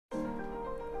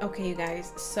Okay, you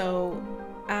guys, so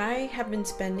I have been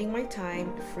spending my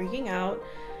time freaking out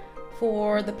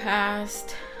for the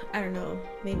past, I don't know,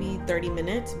 maybe 30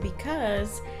 minutes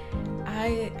because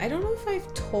I don't know if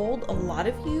I've told a lot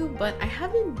of you, but I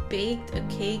haven't baked a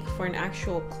cake for an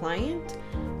actual client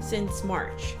since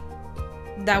March.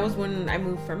 That was when I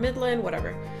moved from Midland,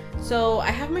 whatever. So I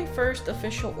have my first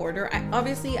official order.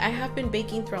 Obviously I have been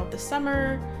baking throughout the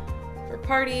summer for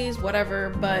parties, whatever,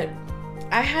 but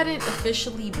I hadn't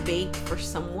officially baked for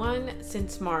someone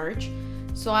since March.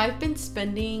 So I've been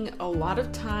spending a lot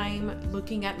of time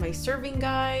looking at my serving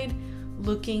guide,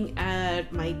 looking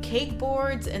at my cake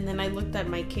boards, and then I looked at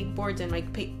my cake boards and my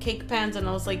cake pans and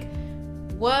I was like,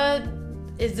 what?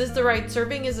 Is this the right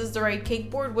serving? Is this the right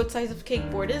cake board? What size of cake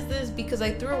board is this? Because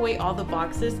I threw away all the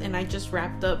boxes and I just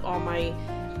wrapped up all my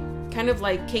kind of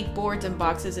like cake boards and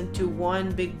boxes into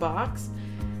one big box.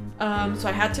 So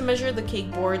I had to measure the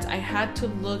cake boards. I had to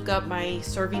look up my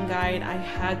serving guide. I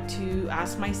had to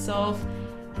ask myself,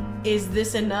 is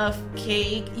this enough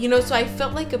cake? You know, so I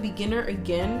felt like a beginner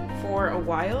again for a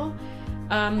while.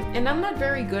 And I'm not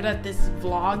very good at this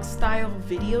vlog style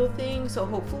video thing. So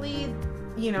hopefully,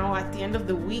 you know, at the end of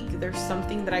the week, there's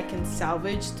something that I can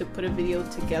salvage to put a video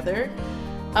together.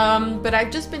 But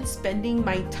I've just been spending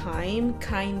my time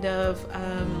kind of,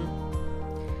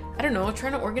 I don't know,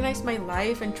 trying to organize my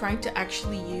life and trying to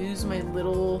actually use my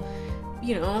little,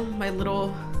 you know, my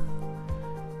little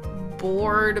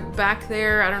board back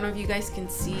there. I don't know if you guys can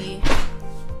see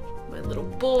my little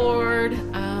board,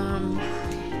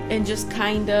 and just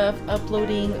kind of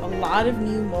uploading a lot of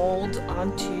new molds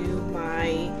onto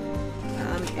my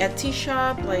Etsy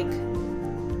shop, like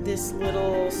this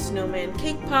little snowman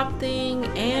cake pop thing,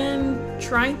 and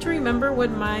trying to remember what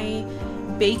my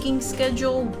baking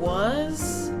schedule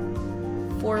was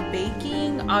for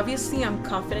baking. Obviously I'm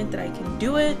confident that I can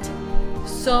do it,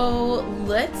 so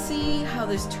let's see how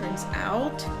this turns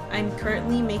out. I'm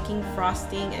currently making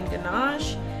frosting and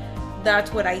ganache.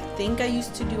 That's what I think I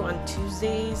used to do on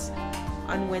Tuesdays.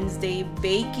 On Wednesday,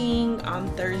 baking. On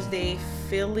Thursday,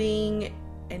 filling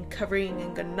and covering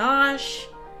in ganache.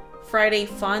 Friday,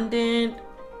 fondant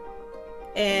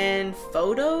and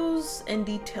photos and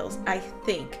details, I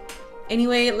think.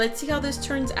 Anyway, let's see how this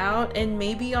turns out, and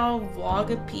maybe I'll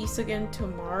vlog a piece again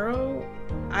tomorrow.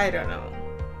 I don't know.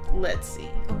 Let's see.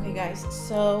 Okay guys,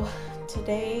 so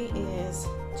today is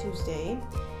Tuesday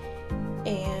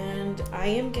and I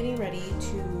am getting ready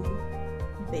to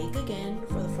bake again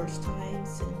for the first time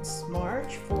since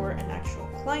March for an actual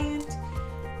client.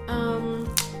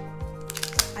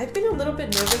 I've been a little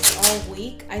bit nervous all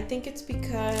week. I think it's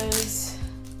because,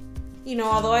 you know,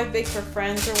 although I've baked for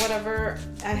friends or whatever,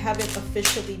 I haven't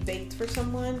officially baked for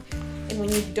someone. And when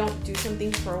you don't do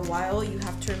something for a while, you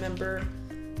have to remember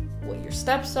what your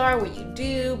steps are, what you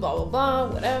do, blah, blah, blah,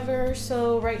 whatever.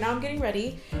 So right now I'm getting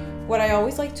ready. What I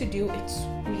always like to do, it's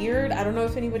weird. I don't know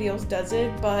if anybody else does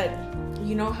it, but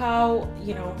you know how,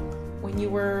 you know, when you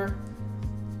were,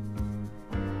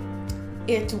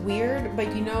 it's weird,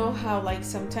 but you know how like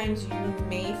sometimes you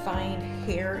may find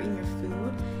hair in your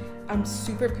food. I'm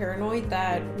super paranoid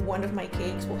that one of my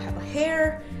cakes will have a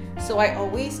hair, so I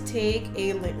always take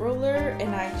a lint roller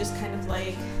and I just kind of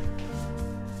like,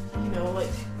 you know,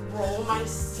 like roll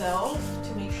myself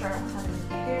to make sure I don't have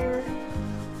any hair.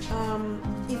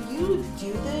 If you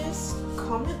do this,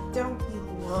 comment down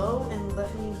below and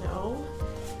let me know.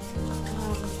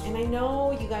 And I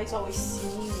know you guys always see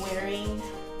me wearing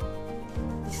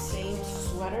the same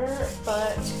sweater,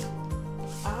 but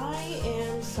I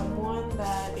am someone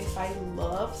that if I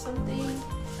love something,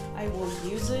 I will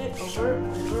use it over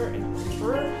and over and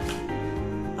over.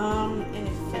 And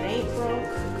if it ain't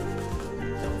broke,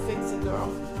 don't fix it,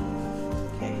 girl.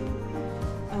 Okay.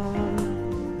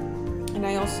 And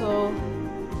I also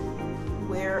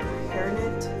wear a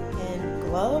hairnet and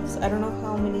gloves. I don't know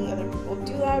how many other people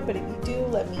do that, but if you do,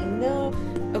 let me know.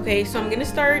 Okay, so I'm gonna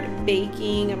start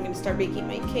baking. I'm gonna start baking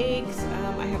my cakes.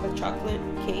 I have a chocolate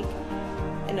cake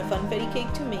and a funfetti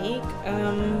cake to make.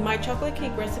 My chocolate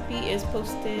cake recipe is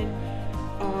posted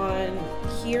on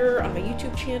here on my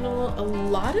YouTube channel. A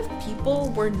lot of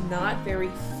people were not very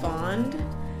fond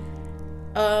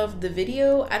of the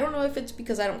video. I don't know if it's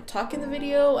because I don't talk in the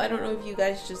video. I don't know if you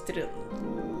guys just didn't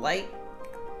like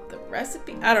the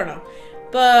recipe. I don't know.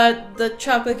 But the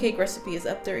chocolate cake recipe is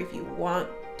up there if you want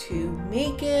to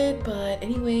make it. But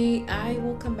anyway, I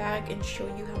will come back and show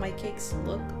you how my cakes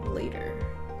look later.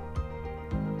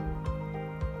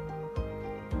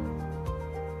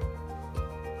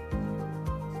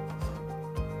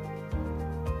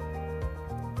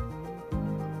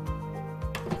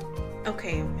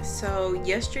 Okay, so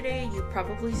yesterday you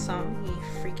probably saw me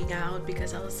freaking out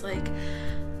because I was like,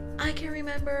 I can't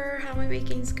remember how my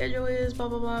baking schedule is, blah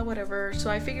blah blah, whatever. So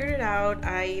I figured it out.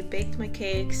 I baked my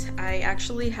cakes. I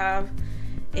actually have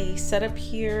a setup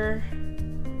here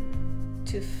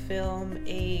to film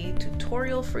a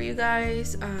tutorial for you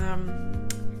guys.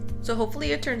 So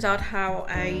hopefully it turns out how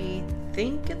I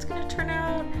think it's gonna turn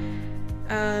out.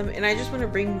 And I just want to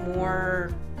bring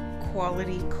more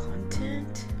quality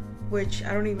content, which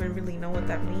I don't even really know what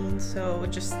that means, so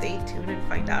just stay tuned and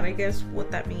find out, I guess,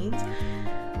 what that means.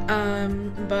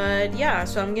 But yeah,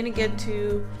 so I'm gonna get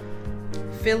to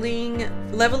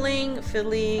leveling,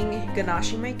 filling,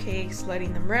 ganaching my cakes,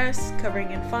 letting them rest,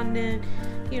 covering in fondant,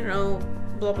 you know,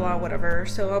 blah blah whatever.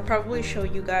 So I'll probably show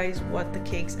you guys what the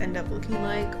cakes end up looking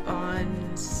like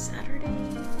on Saturday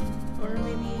or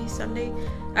maybe Sunday.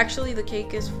 Actually, the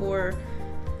cake is for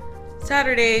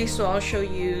Saturday, so I'll show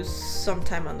you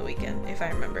sometime on the weekend if I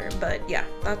remember. But yeah,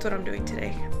 that's what I'm doing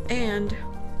today. And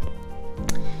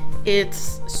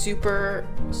it's super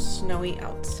snowy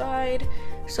outside,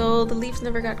 so the leaves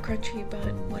never got crunchy,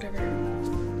 but whatever.